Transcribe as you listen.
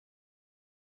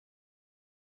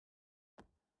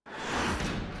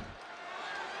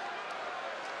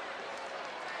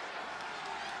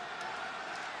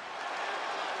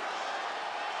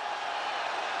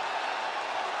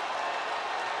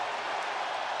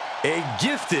A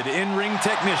gifted in-ring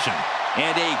technician.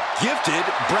 And a gifted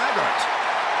braggart.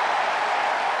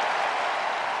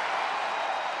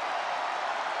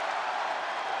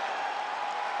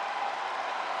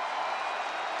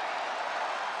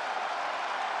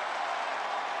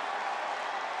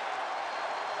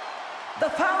 The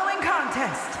following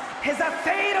contest is a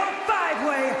fatal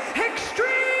five-way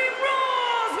Extreme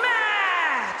Rules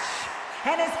match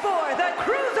and is for the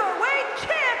Cruiserweight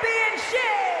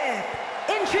Championship.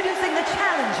 Introducing the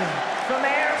challenger from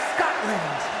Ayr,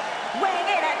 Scotland, weighing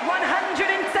in at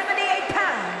 178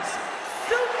 pounds,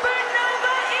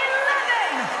 Supernova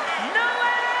 11,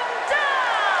 Noam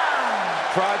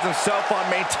Dar. Prides himself on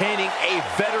maintaining a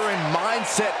veteran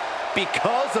mindset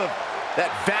because of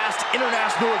that vast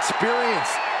international experience.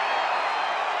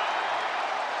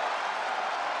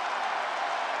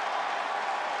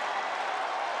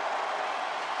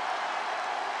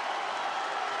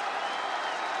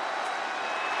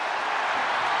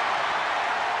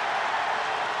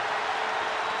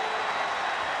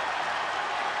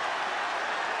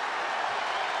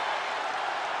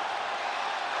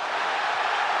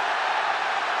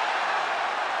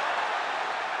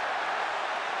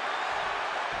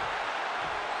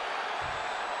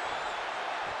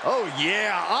 Oh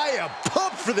yeah, I am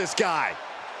pumped for this guy.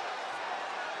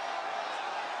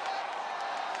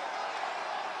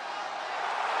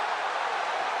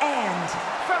 And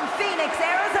from Phoenix,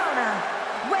 Arizona,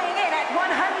 weighing in at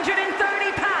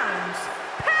 130 pounds,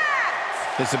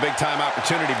 Pat! This is a big-time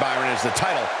opportunity, Byron, as the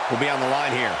title will be on the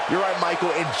line here. You're right,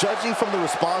 Michael, and judging from the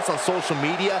response on social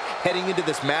media heading into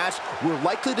this match, we're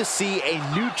likely to see a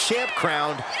new champ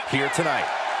crowned here tonight.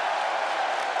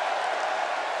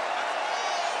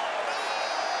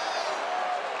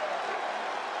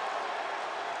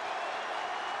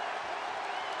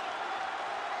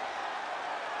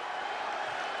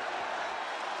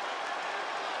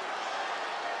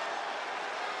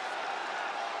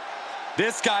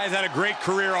 This guy has had a great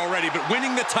career already, but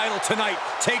winning the title tonight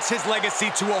takes his legacy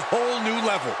to a whole new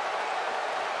level.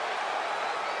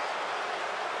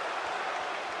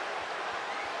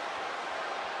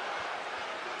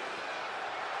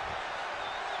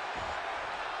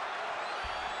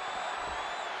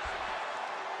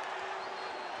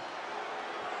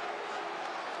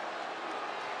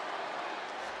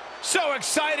 So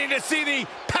exciting to see the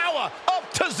power of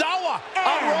Tozawa on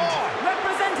And Raw.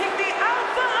 representing the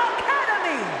Alpha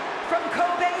Academy from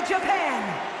Kobe, Japan,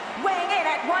 weighing in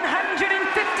at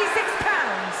 156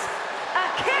 pounds,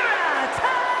 Akira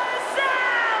Tozawa!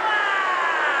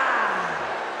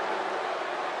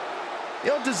 You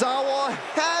know, Tozawa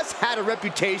has had a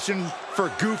reputation for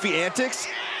goofy antics.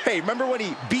 Hey, remember when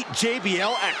he beat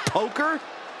JBL at poker?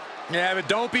 Yeah, but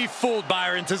don't be fooled,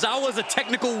 Byron. Tozawa's a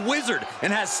technical wizard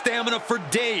and has stamina for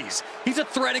days. He's a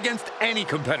threat against any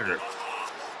competitor.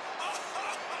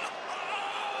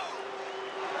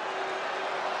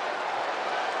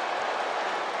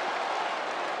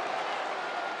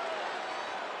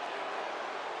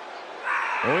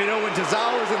 Well, we know when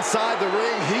Tozawa's inside the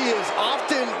ring, he is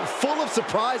often full of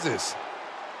surprises.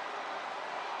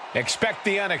 Expect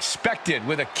the unexpected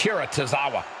with Akira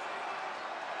Tozawa.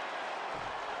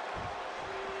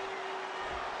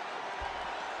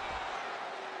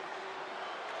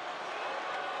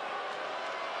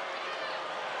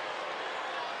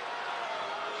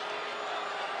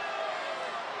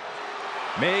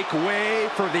 Make way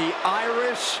for the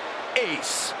Irish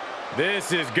Ace.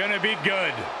 This is gonna be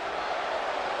good.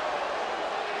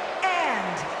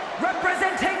 And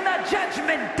representing the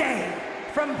Judgment Day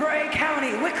from Bray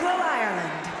County, Wicklow,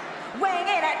 Ireland, weighing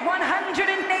in at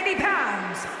 180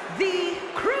 pounds, the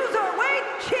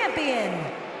Cruiserweight Champion,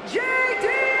 JD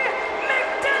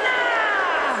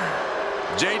McDonough!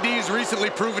 JD's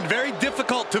recently proven very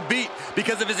difficult to beat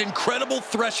because of his incredible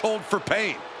threshold for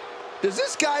pain. Does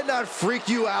this guy not freak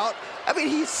you out? I mean,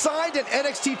 he signed an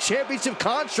NXT Championship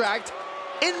contract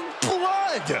in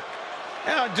blood.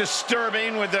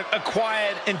 Disturbing with a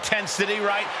quiet intensity,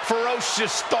 right?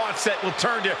 Ferocious thoughts that will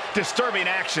turn to disturbing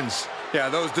actions. Yeah,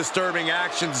 those disturbing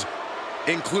actions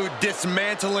include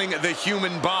dismantling the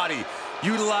human body,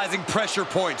 utilizing pressure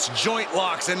points, joint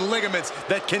locks, and ligaments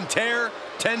that can tear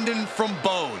tendon from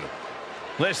bone.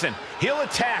 Listen, he'll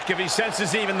attack if he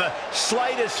senses even the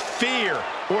slightest fear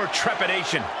or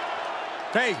trepidation.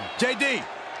 Hey, JD,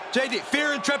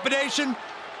 fear and trepidation?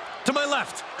 To my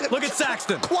left, look at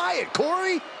Saxton. Quiet,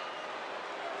 Corey.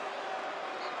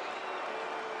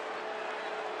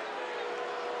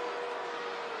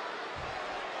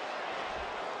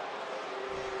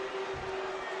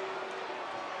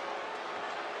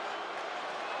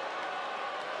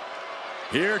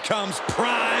 Here comes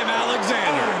Prime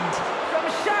Alexander. And from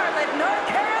Charlotte,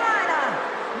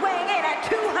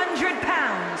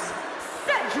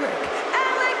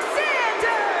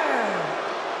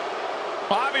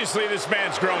 Obviously, this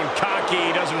man's growing cocky.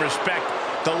 He doesn't respect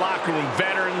the locker room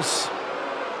veterans.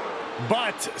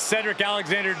 But Cedric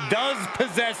Alexander does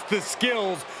possess the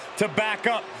skills to back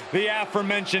up the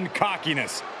aforementioned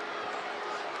cockiness.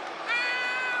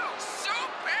 Ow, so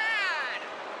bad!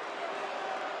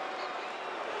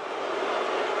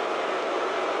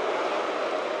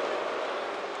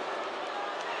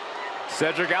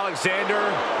 Cedric Alexander,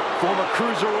 former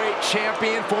Cruiserweight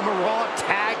champion, former Raw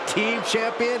Tag Team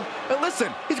champion. And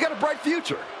listen, he's got a bright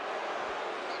future.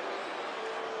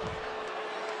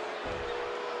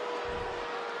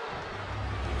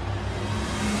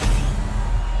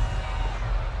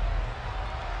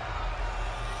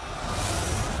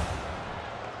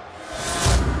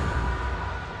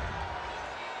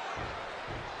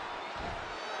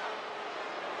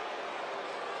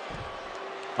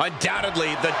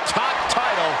 Undoubtedly the top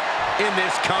title in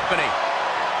this company.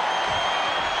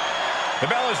 The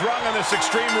bell is rung on this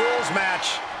Extreme Rules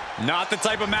match. Not the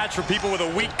type of match for people with a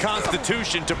weak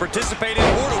constitution to participate in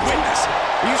or to witness.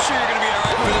 Are you sure you're going to be all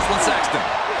right for this one, Saxton?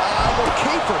 I'm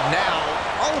okay for now.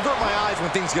 I'll avert my eyes when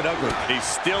things get ugly. He's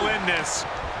still in this.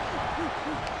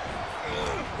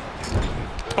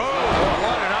 Oh,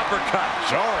 what an uppercut.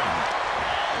 Jarring.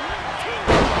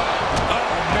 Oh,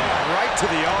 man, right to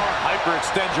the arm.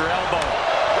 Hyperextend your elbow.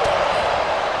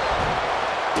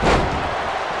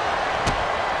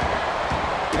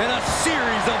 And a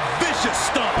series of vicious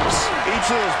stomps. Each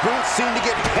of those boots seem to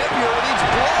get heavier with each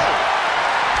blow.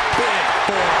 Big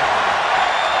forearm.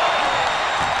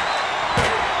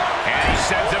 And he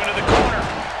sends him into the corner.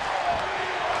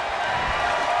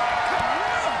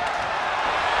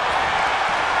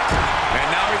 And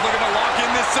now he's looking to lock in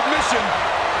this submission.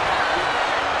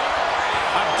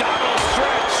 Abdominal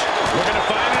stretch. Looking to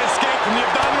find an escape from the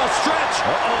abdominal stretch.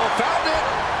 Uh-oh, found it.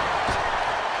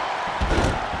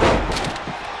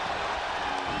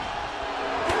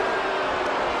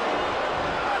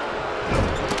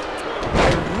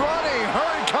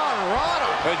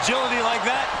 Agility like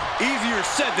that, easier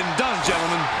said than done,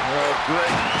 gentlemen. Oh,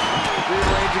 great.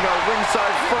 Rearranging our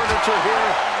ringside furniture here.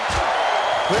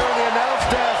 Clearing the announce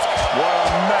desk. What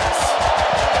a mess.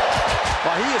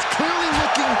 Well, he is clearly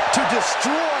looking to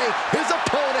destroy his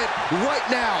opponent right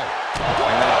now.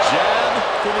 And a jab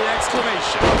for the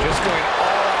exclamation. Just going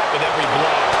all out with every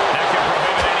blow. That can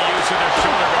prohibit any use of their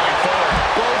shoulder going forward.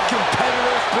 Both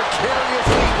competitors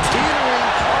precariously teetering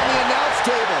on the announce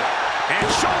table. And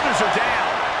shoulders are down.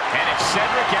 And it's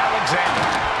Cedric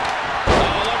Alexander.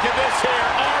 Oh, look at this here.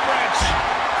 Arm wrench.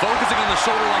 Focusing on the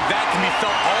shoulder like that can be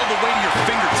felt all the way to your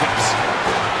fingertips.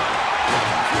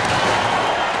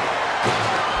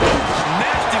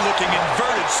 Nasty looking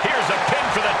inverted. Here's a pin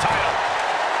for the title.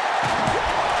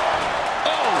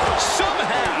 Oh,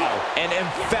 somehow. An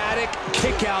emphatic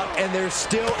kick out, and there's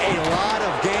still a lot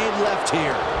of game left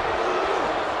here.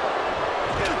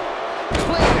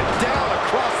 Planted down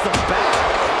across the back.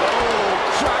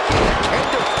 Cracking the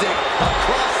kendo stick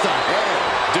across the head.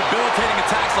 Debilitating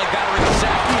attacks like that are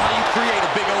exactly how you create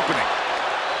a big opening.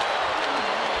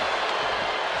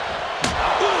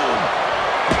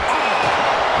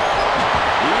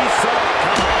 He saw it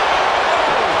coming.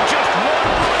 Just one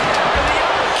and the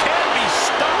other can be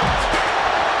stopped.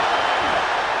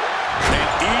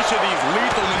 And each of these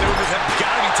lethal maneuvers have got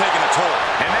to be taking a toll.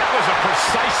 And that was a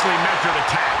precisely measured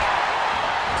attack.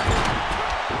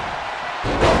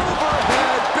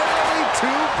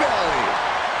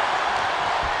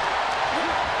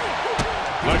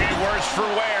 Looking worse for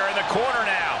wear in the corner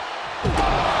now.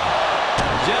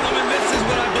 Gentlemen, this is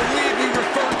what I believe we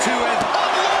refer to as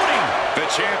unloading. The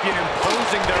champion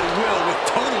imposing their will with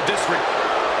total disregard.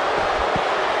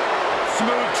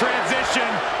 Smooth transition.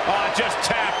 Oh, just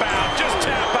tap out. Just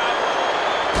tap out.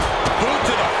 Boot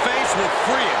to the face will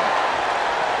free him.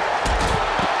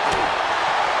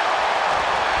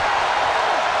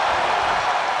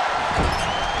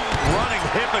 Running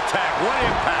hip attack. What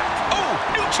impact. Oh,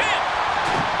 new champ.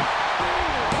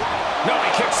 No,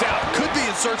 he kicks out. Could be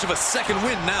in search of a second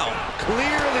win now. Clearly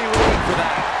waiting for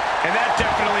that. And that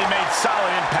definitely made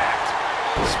solid impact.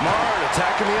 Smart,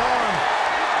 attacking the arm.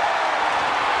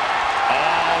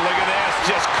 Oh, look at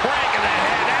this. Just cranking the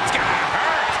head. That's going to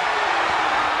hurt.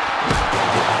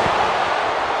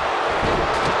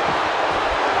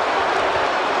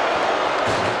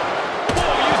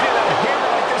 Whoa, using that hammer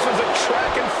like this was a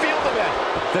track and field event.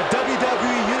 The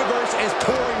WWE Universe is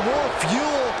pouring more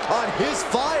fuel on his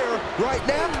fire right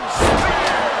now.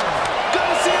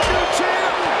 Gonna see a new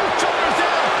champ. Shoulders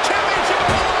down. Championship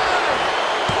on the line.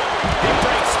 He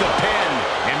breaks the pin.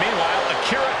 And maybe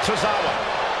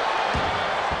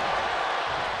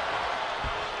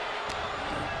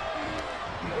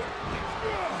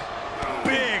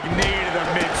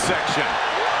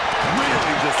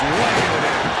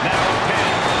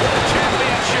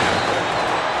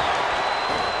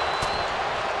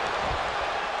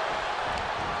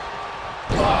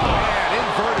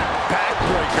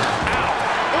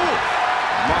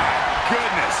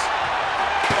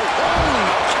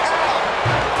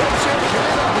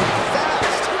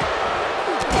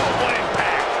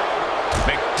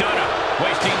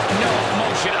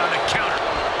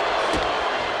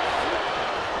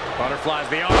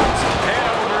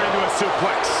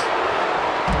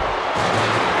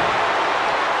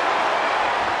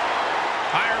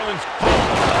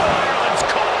Ireland's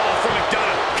call from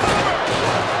McDonough. Cover!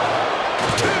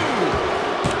 2.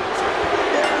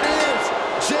 There it is.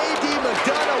 J.D.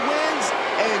 McDonough wins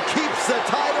and keeps the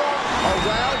title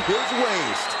around his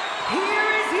waist. Here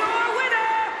is your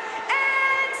winner,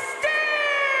 and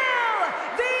still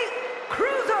the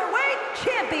Cruiserweight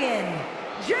Champion,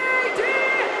 J.D.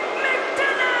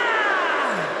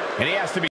 McDonough! And he has to be